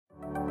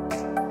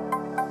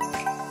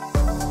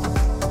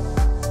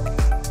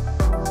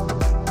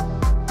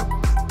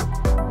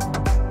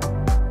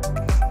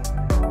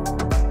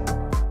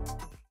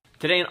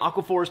Today in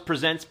Aquaforce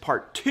Presents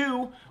Part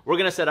 2, we're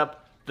gonna set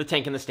up the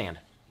tank in the stand.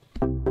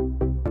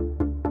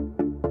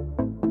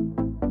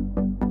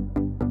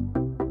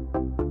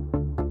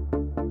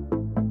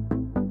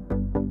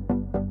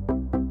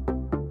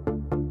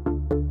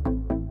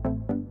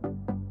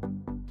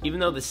 Even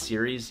though the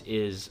series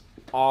is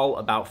all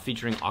about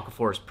featuring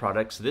Aquaforce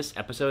products, this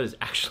episode is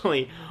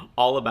actually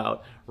all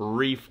about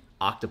Reef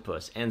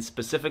Octopus, and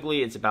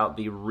specifically it's about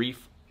the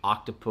Reef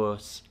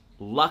Octopus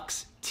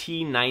LUX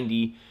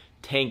T90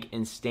 tank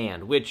and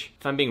stand, which,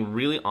 if I'm being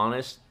really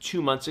honest,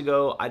 2 months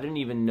ago, I didn't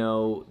even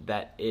know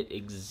that it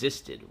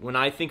existed. When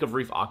I think of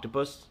Reef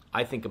Octopus,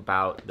 I think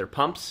about their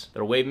pumps,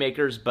 their wave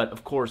makers, but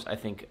of course I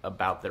think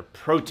about their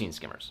protein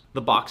skimmers.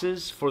 The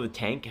boxes for the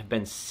tank have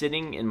been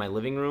sitting in my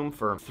living room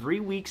for 3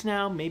 weeks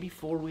now, maybe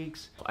 4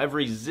 weeks. I've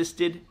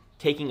resisted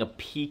taking a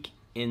peek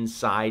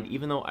inside,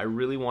 even though I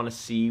really want to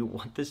see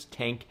what this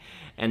tank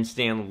and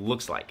stand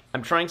looks like.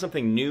 I'm trying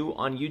something new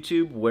on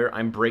YouTube where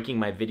I'm breaking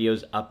my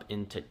videos up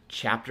into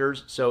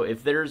chapters. So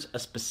if there's a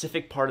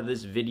specific part of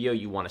this video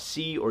you want to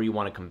see or you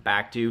want to come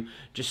back to,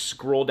 just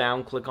scroll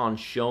down, click on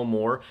show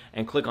more,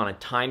 and click on a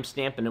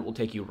timestamp and it will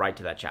take you right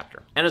to that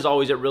chapter. And as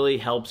always, it really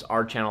helps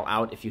our channel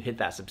out if you hit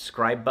that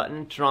subscribe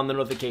button, turn on the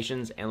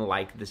notifications, and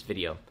like this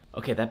video.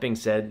 Okay, that being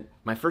said,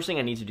 my first thing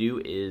I need to do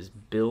is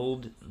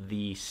build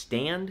the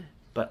stand,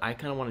 but I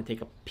kind of want to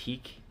take a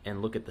peek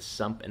and look at the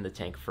sump in the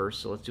tank first,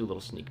 so let's do a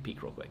little sneak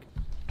peek real quick.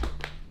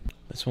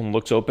 This one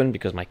looks open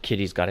because my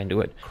kitties got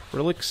into it.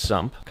 Acrylic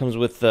sump. Comes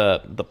with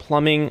the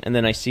plumbing, and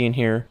then I see in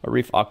here a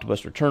Reef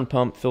Octopus return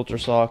pump, filter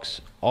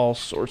socks, all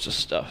sorts of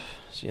stuff.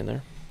 See in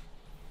there?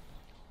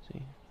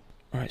 See?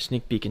 All right,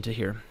 sneak peek into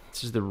here.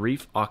 This is the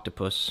Reef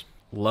Octopus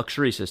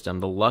luxury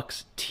system, the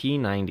LUX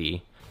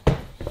T90.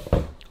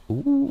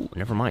 Ooh,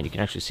 never mind, you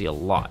can actually see a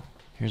lot.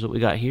 Here's what we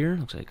got here.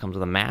 Looks like it comes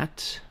with a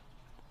mat.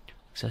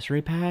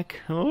 Accessory pack.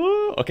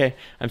 Oh, okay.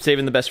 I'm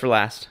saving the best for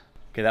last.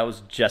 Okay, that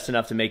was just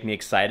enough to make me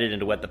excited and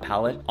to whet the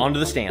palate. Onto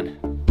the stand.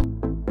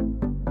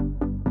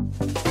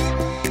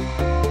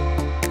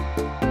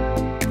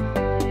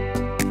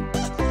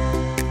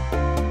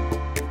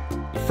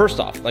 First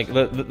off, like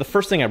the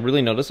first thing I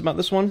really noticed about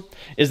this one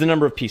is the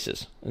number of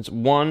pieces. It's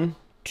 1,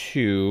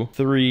 2,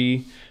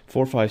 3,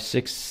 4, 5,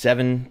 6,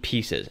 7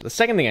 pieces. The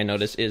second thing I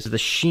noticed is the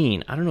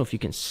sheen. I don't know if you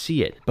can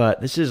see it,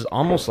 but this is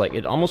almost like,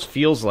 it almost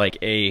feels like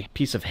a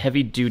piece of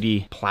heavy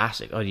duty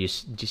plastic. Oh, do you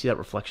see that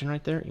reflection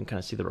right there? You can kind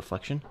of see the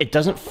reflection. It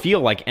doesn't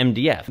feel like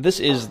MDF. This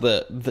is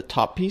the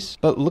top piece,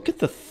 but look at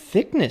the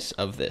thickness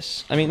of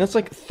this. I mean, that's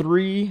like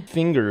 3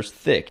 fingers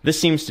thick.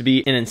 This seems to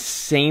be an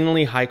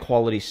insanely high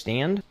quality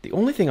stand. The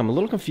only thing I'm a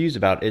little confused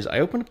about is I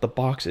opened up the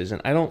boxes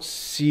and I don't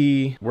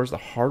see, where's the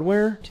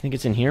hardware? Do you think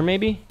it's in here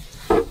maybe?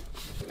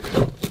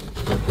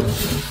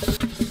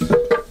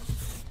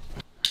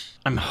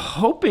 I'm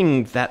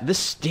hoping that this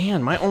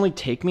stand might only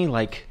take me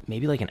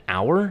maybe like an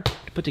hour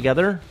to put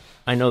together.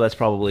 I know that's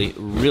probably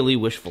really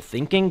wishful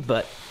thinking,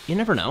 but you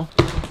never know.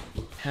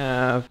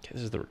 Okay,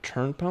 this is the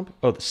return pump.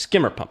 Oh, the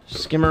skimmer pump.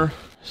 Skimmer.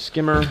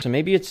 So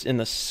maybe it's in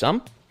the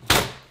sump?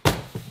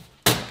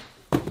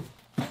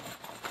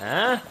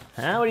 Huh?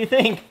 What do you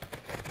think?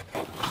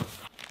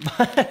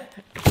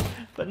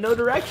 But no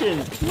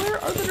directions.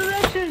 Where are the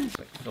directions?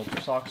 Like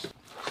filter socks.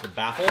 The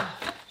baffle.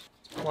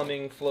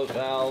 Plumbing, float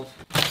valve.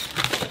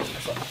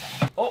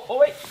 Oh,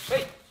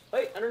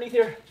 wait, underneath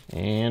here.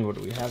 And what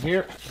do we have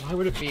here? Why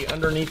would it be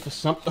underneath the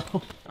sump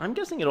though? I'm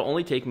guessing it'll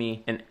only take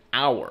me an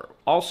hour.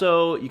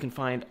 Also, you can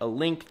find a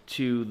link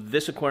to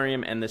this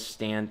aquarium and this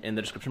stand in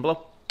the description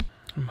below.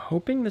 I'm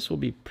hoping this will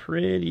be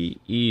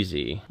pretty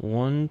easy.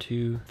 1,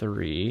 2,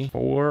 3,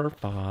 4,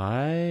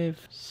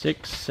 5,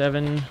 6,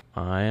 7.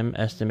 I'm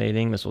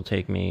estimating this will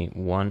take me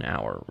 1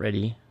 hour.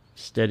 Ready,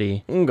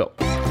 steady, and go.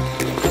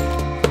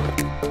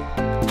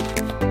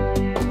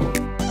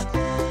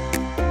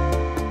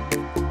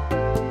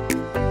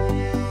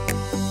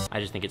 I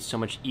just think it's so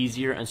much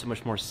easier and so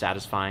much more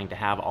satisfying to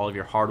have all of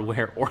your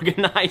hardware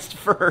organized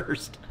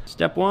first.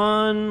 Step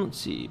 1, let's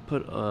see,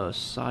 put a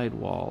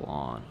sidewall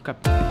on. Okay.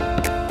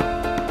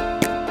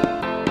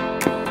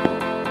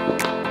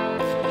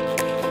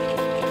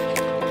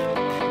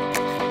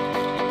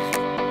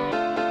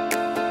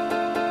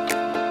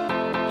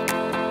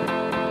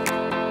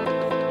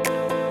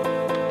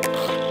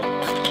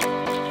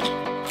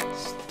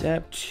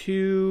 Step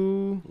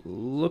 2,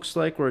 looks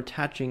like we're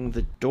attaching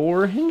the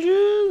door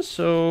hinges,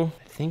 so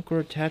I think we're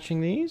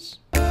attaching these.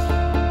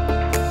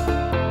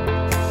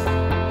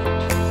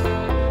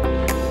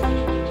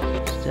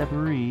 Step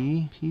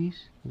 3,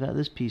 piece. We got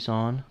this piece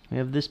on. We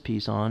have this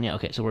piece on. Yeah,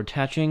 okay, so we're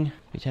attaching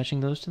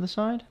those to the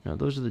side? No,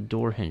 those are the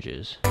door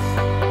hinges.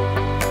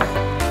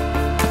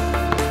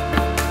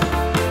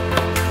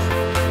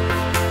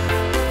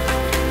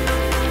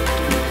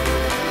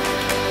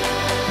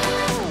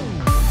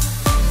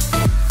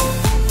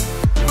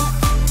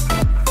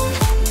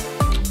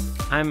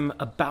 I'm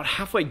about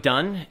halfway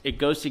done. It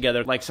goes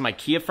together like some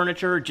IKEA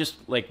furniture,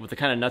 just like with the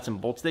kind of nuts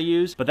and bolts they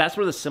use. But that's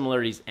where the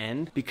similarities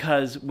end,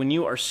 because when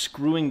you are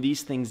screwing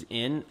these things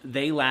in,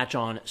 they latch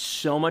on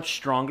so much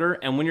stronger.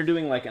 And when you're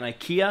doing like an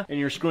IKEA and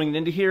you're screwing it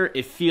into here,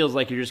 it feels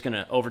like you're just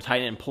gonna over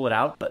tighten it and pull it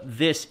out. But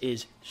this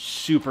is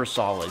super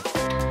solid.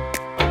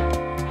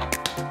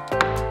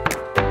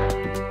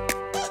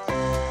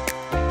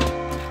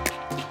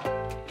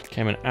 Okay,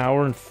 I'm an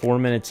hour and 4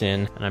 minutes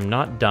in, and I'm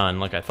not done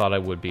like I thought I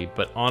would be,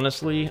 but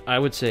honestly, I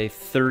would say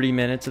 30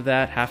 minutes of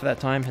that, half of that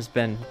time has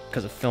been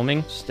because of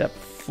filming. Step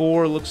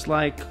 4 looks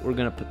like we're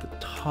gonna put the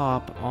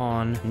top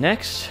on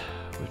next,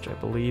 which I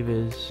believe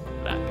is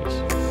that piece.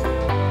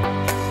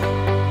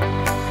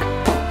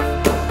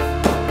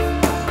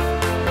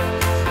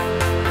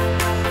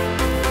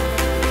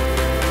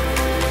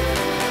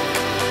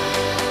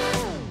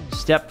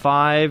 Step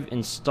 5,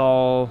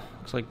 install,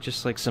 looks like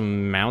just like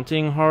some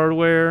mounting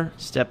hardware.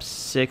 Step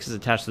 6 is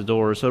attach the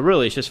door. So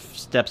really it's just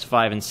steps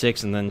 5 and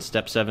 6, and then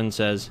step 7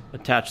 says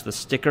attach the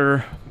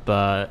sticker,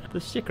 but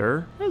the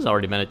sticker has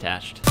already been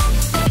attached.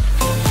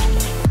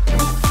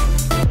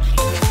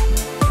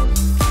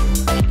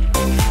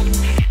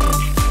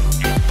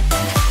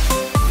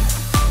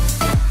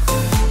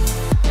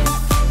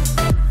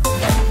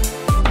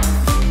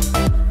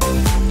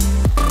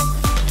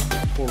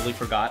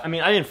 Forgot. I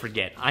mean, I didn't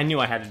forget. I knew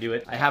I had to do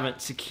it. I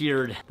haven't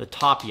secured the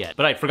top yet,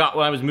 but I forgot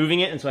when I was moving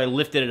it, and so I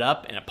lifted it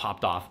up and it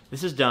popped off.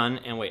 This is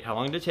done, and wait, how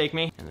long did it take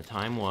me? And the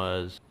time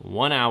was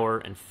 1 hour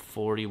and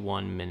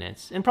 41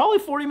 minutes, and probably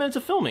 40 minutes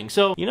of filming.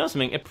 So, you know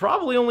something, it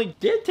probably only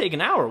did take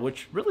an hour,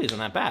 which really isn't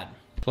that bad.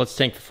 Let's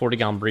take the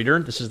 40-gallon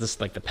breeder. This is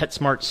like the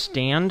PetSmart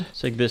stand.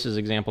 So this is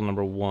example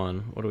number 1.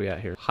 What do we got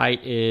here? Height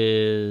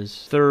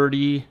is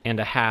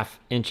 30.5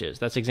 inches.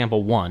 That's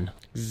example 1.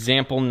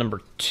 Example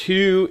number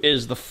 2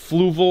 is the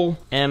Fluval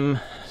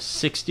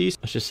M60.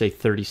 Let's just say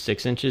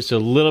 36 inches, so a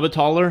little bit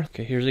taller.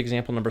 Okay, here's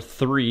example number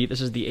 3.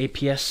 This is the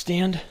APS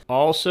stand.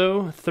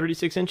 Also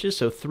 36 inches,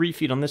 so 3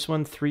 feet on this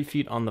one, 3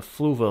 feet on the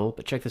Fluval.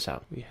 But check this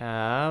out. We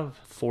have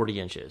 40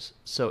 inches.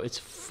 So it's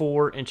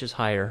 4 inches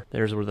higher.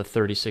 There's where the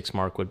 36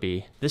 mark would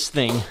be. This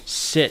thing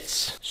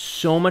sits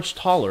so much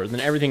taller than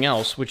everything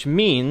else, which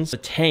means the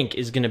tank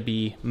is gonna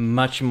be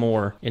much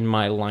more in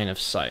my line of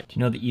sight. Do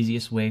you know the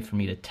easiest way for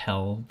me to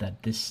tell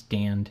that this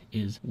stand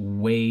is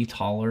way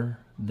taller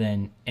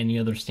than any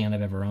other stand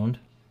I've ever owned?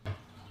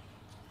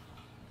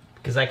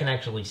 Because I can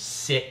actually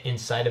sit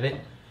inside of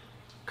it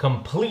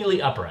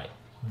completely upright.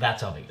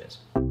 That's how big it is.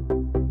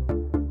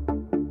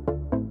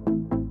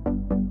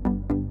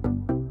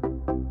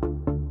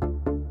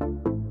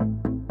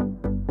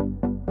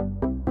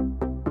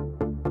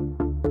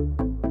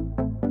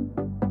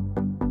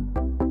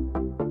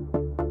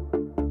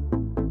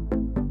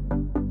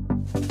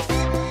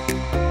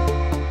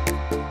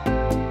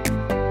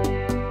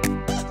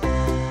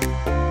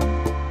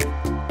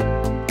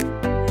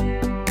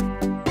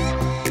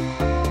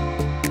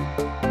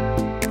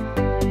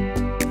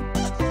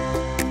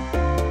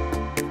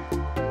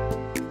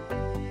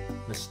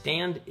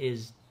 Stand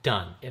is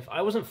done. If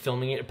I wasn't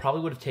filming it, it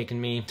probably would have taken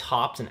me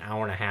tops an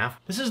hour and a half.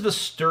 This is the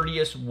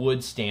sturdiest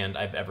wood stand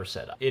I've ever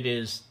set up. It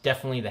is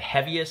definitely the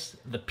heaviest.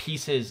 The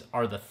pieces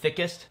are the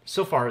thickest.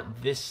 So far,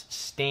 this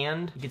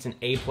stand gets an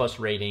A+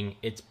 rating.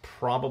 It's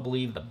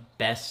probably the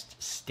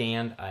best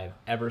stand I've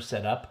ever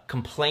set up.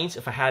 Complaints,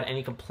 if I had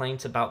any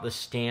complaints about the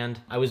stand,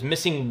 I was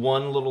missing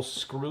one little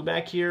screw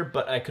back here,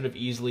 but I could have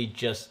easily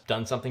just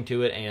done something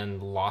to it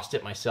and lost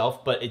it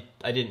myself, but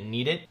I didn't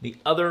need it. The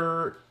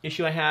other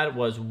issue I had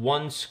was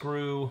one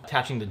screw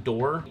attaching the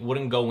door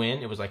wouldn't go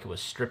in. It was like it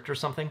was stripped or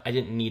something. I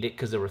didn't need it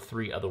because there were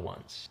 3 other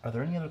ones. Are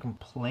there any other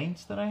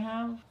complaints that I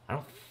have? I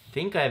don't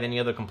think I have any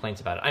other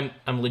complaints about it.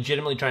 I'm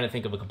legitimately trying to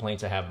think of the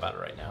complaints I have about it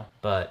right now.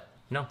 But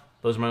no,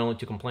 those are my only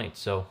 2 complaints.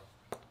 So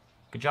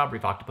good job,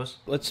 Reef Octopus.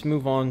 Let's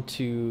move on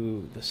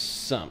to the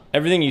sump.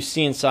 Everything you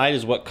see inside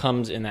is what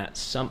comes in that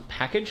sump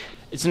package.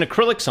 It's an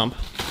acrylic sump,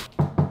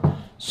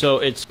 so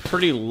it's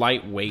pretty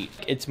lightweight.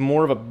 It's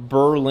more of a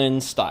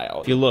Berlin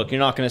style. If you look, you're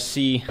not gonna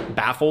see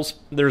baffles.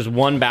 There's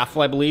one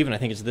baffle, I believe, and I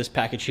think it's this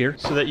package here.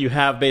 So that you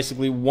have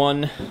basically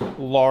one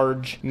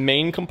large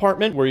main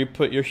compartment where you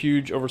put your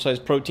huge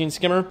oversized protein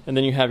skimmer, and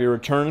then you have your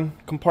return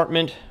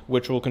compartment,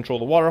 which will control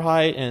the water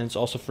height, and it's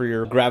also for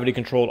your gravity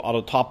controlled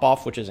auto top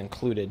off, which is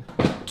included.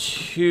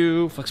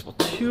 2 flexible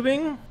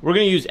tubing. We're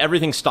gonna use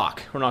everything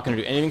stock. We're not gonna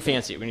do anything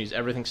fancy. We're gonna use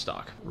everything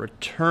stock.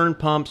 Return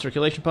pump,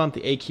 circulation pump,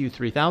 the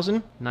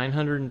AQ3000,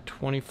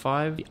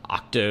 925. The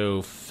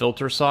Octo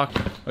filter sock.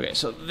 Okay,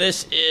 so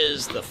this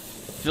is the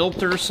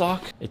filter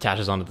sock. It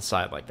attaches onto the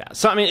side like that.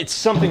 So, I mean, it's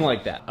something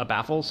like that, a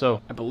baffle.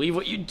 So I believe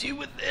what you do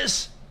with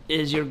this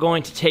is you're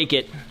going to take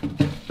it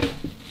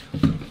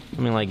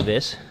something like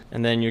this,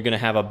 and then you're gonna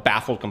have a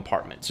baffled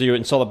compartment. So you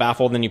install the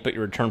baffle, then you put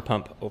your return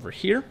pump over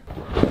here.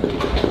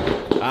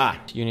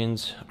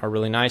 Unions are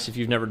really nice if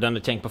you've never done a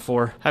tank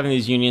before. Having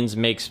these unions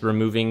makes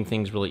removing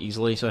things really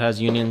easily. So it has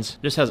unions.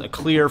 It just has a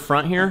clear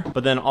front here,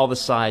 but then all the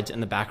sides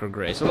and the back are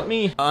gray. So let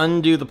me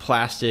undo the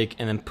plastic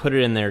and then put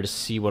it in there to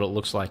see what it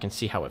looks like and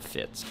see how it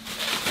fits.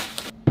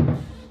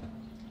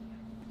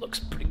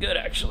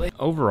 actually.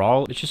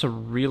 Overall, it's just a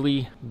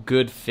really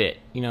good fit.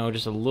 You know,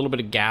 just a little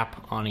bit of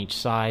gap on each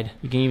side.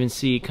 You can even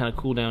see kind of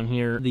cool down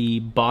here. The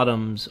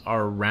bottoms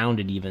are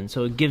rounded even,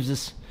 so it gives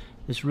us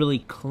this really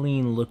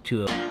clean look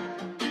to it.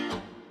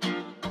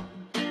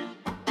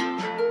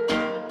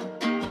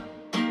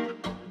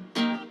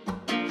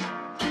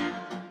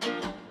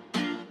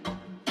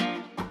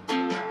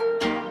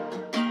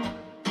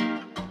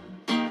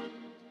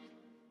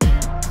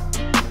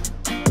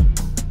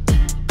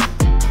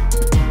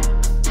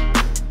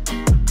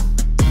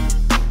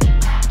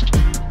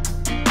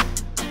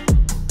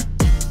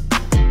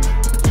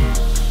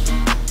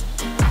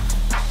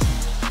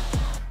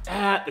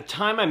 At the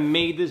time I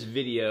made this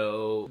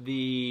video,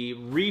 the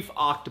Reef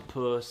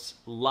Octopus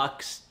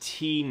LUX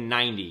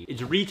T90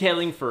 is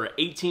retailing for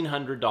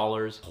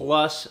 $1,800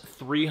 plus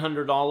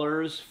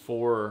 $300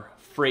 for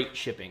freight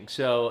shipping.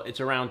 So it's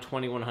around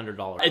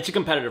 $2,100. It's a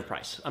competitive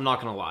price, I'm not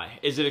gonna lie.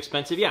 Is it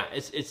expensive? Yeah,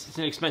 it's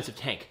an expensive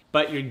tank,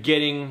 but you're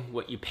getting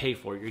what you pay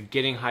for. You're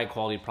getting high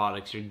quality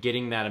products, you're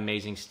getting that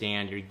amazing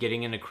stand, you're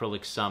getting an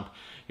acrylic sump,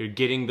 you're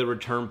getting the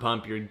return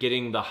pump, you're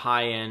getting the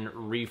high-end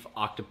Reef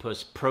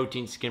Octopus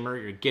protein skimmer,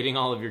 you're getting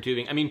all of your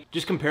tubing. I mean,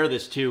 just compare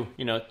this to,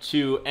 you know,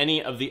 to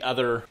any of the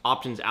other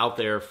options out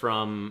there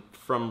from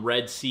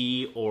Red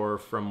Sea or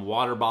from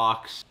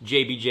Waterbox,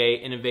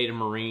 JBJ, Innovative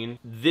Marine.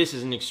 This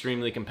is an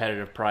extremely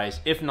competitive price,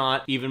 if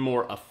not even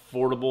more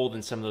affordable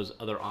than some of those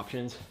other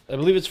options. I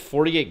believe it's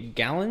 48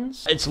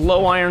 gallons. It's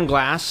low iron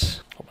glass.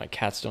 Hope my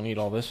cats don't eat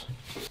all this.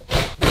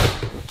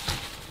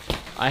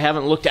 I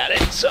haven't looked at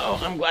it, so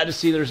I'm glad to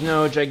see there's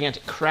no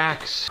gigantic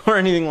cracks or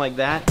anything like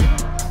that.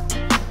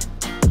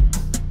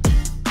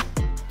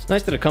 It's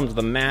nice that it comes with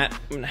a mat.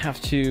 I'm gonna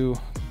have to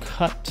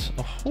cut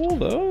a hole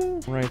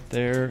though. Right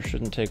there,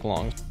 shouldn't take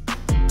long.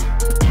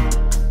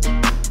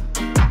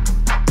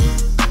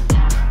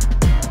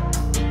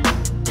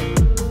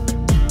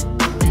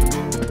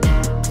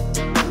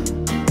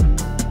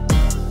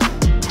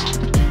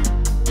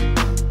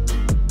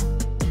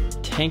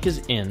 Tank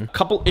is in. A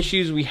couple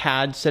issues we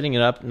had setting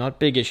it up, not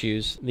big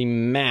issues. The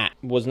mat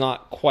was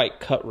not quite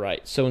cut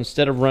right. So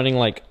instead of running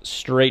like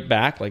straight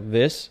back like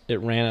this, it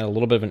ran at a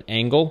little bit of an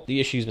angle.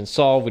 The issue's been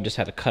solved, we just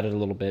had to cut it a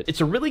little bit.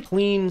 It's a really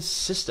clean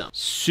system.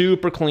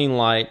 Super clean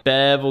light,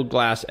 beveled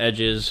glass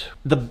edges.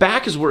 The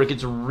back is where it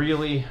gets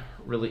really,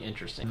 really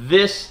interesting.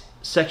 This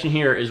section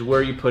here is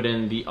where you put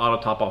in the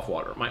auto top off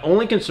water. My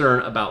only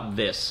concern about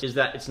this is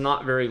that it's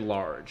not very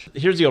large.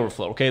 Here's the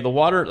overflow, okay? The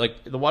water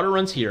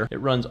runs here, it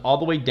runs all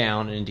the way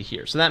down and into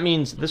here. So that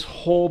means this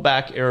whole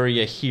back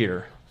area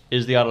here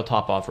is the auto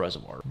top off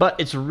reservoir. But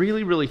it's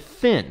really, really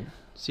thin.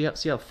 See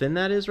how thin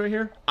that is right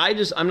here?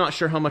 I'm not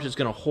sure how much it's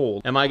gonna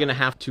hold. Am I gonna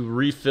have to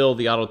refill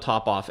the auto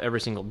top off every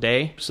single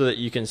day so that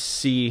you can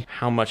see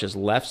how much is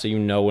left so you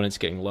know when it's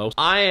getting low?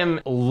 I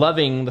am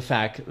loving the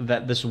fact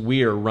that this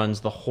weir runs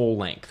the whole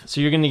length. So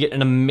you're gonna get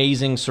an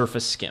amazing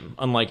surface skim,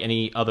 unlike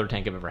any other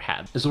tank I've ever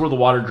had. This is where the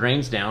water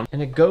drains down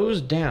and it goes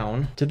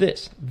down to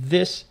this.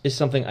 This is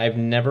something I've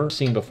never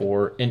seen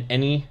before in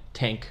any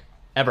tank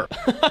ever.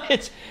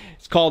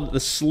 It's called the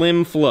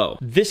slim flow.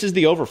 This is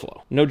the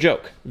overflow, no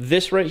joke.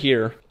 This right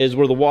here is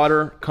where the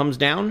water comes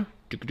down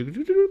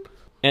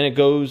and it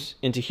goes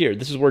into here.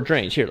 This is where it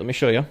drains. Here, let me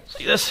show you.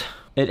 See this?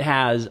 It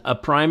has a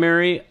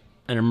primary,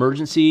 an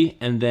emergency,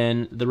 and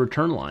then the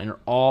return line are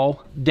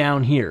all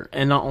down here.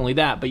 And not only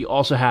that, but you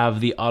also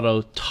have the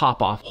auto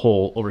top off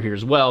hole over here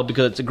as well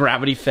because it's a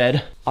gravity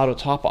fed auto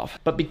top off.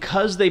 But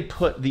because they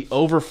put the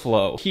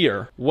overflow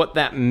here, what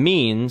that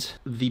means,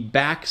 the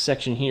back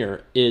section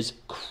here is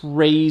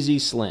crazy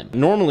slim.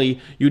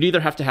 Normally, you'd either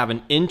have to have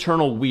an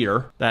internal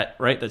weir that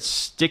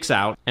sticks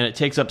out and it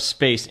takes up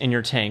space in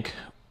your tank,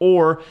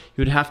 or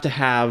you'd have to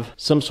have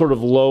some sort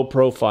of low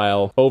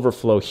profile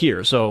overflow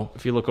here. So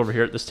if you look over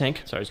here at this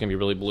tank, sorry, it's gonna be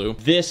really blue.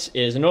 This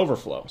is an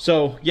overflow.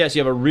 So yes,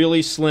 you have a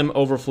really slim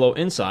overflow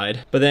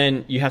inside, but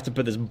then you have to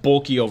put this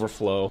bulky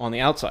overflow on the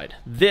outside.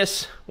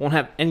 This won't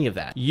have any of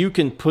that. You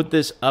can put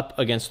this up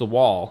against the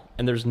wall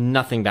and there's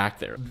nothing back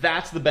there.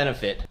 That's the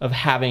benefit of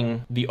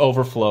having the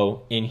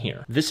overflow in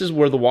here. This is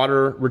where the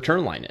water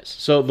return line is.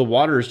 So the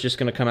water is just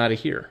gonna come out of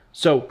here.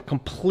 So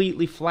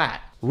completely flat.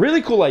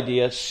 Really cool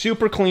idea,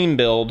 super clean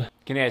build.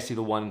 Can you guys see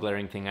the one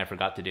glaring thing I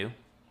forgot to do?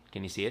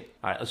 Can you see it?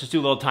 All right, let's just do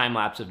a little time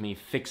lapse of me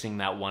fixing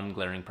that one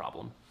glaring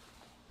problem.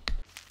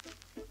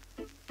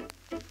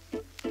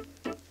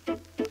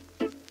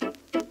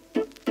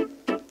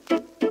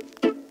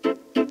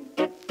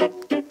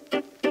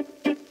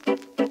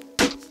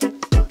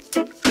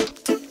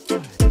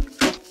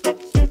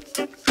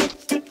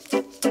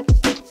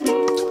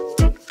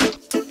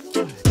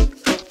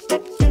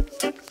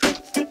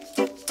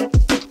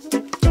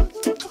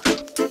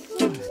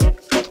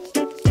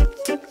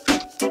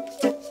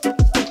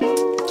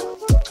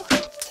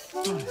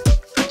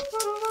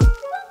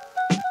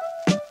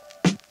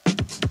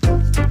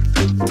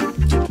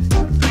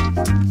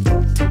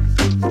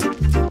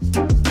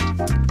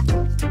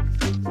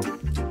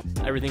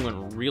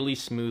 really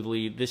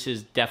smoothly. This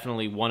is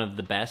definitely one of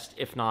the best,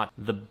 if not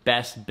the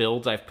best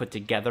builds I've put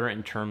together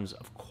in terms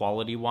of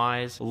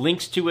quality-wise.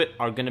 Links to it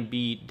are gonna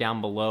be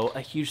down below.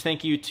 A huge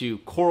thank you to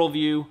Coral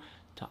View,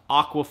 to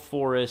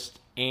Aquaforest,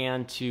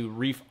 and to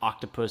Reef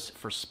Octopus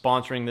for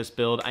sponsoring this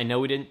build. I know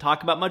we didn't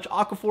talk about much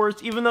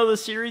Aquaforest, even though the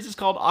series is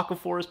called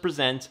Aquaforest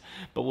Presents,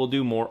 but we'll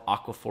do more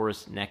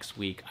Aquaforest next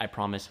week, I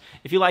promise.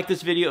 If you like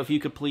this video, if you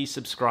could please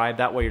subscribe,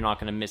 that way you're not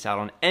gonna miss out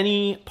on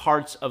any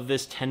parts of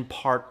this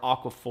 10-part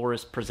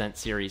Aquaforest Present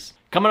series.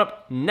 Coming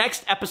up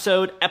next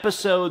episode,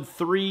 episode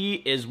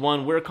 3, is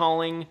one we're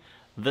calling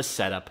The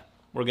Setup.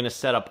 We're gonna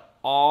set up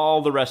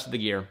all the rest of the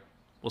gear.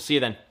 We'll see you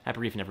then. Happy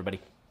reefing, everybody.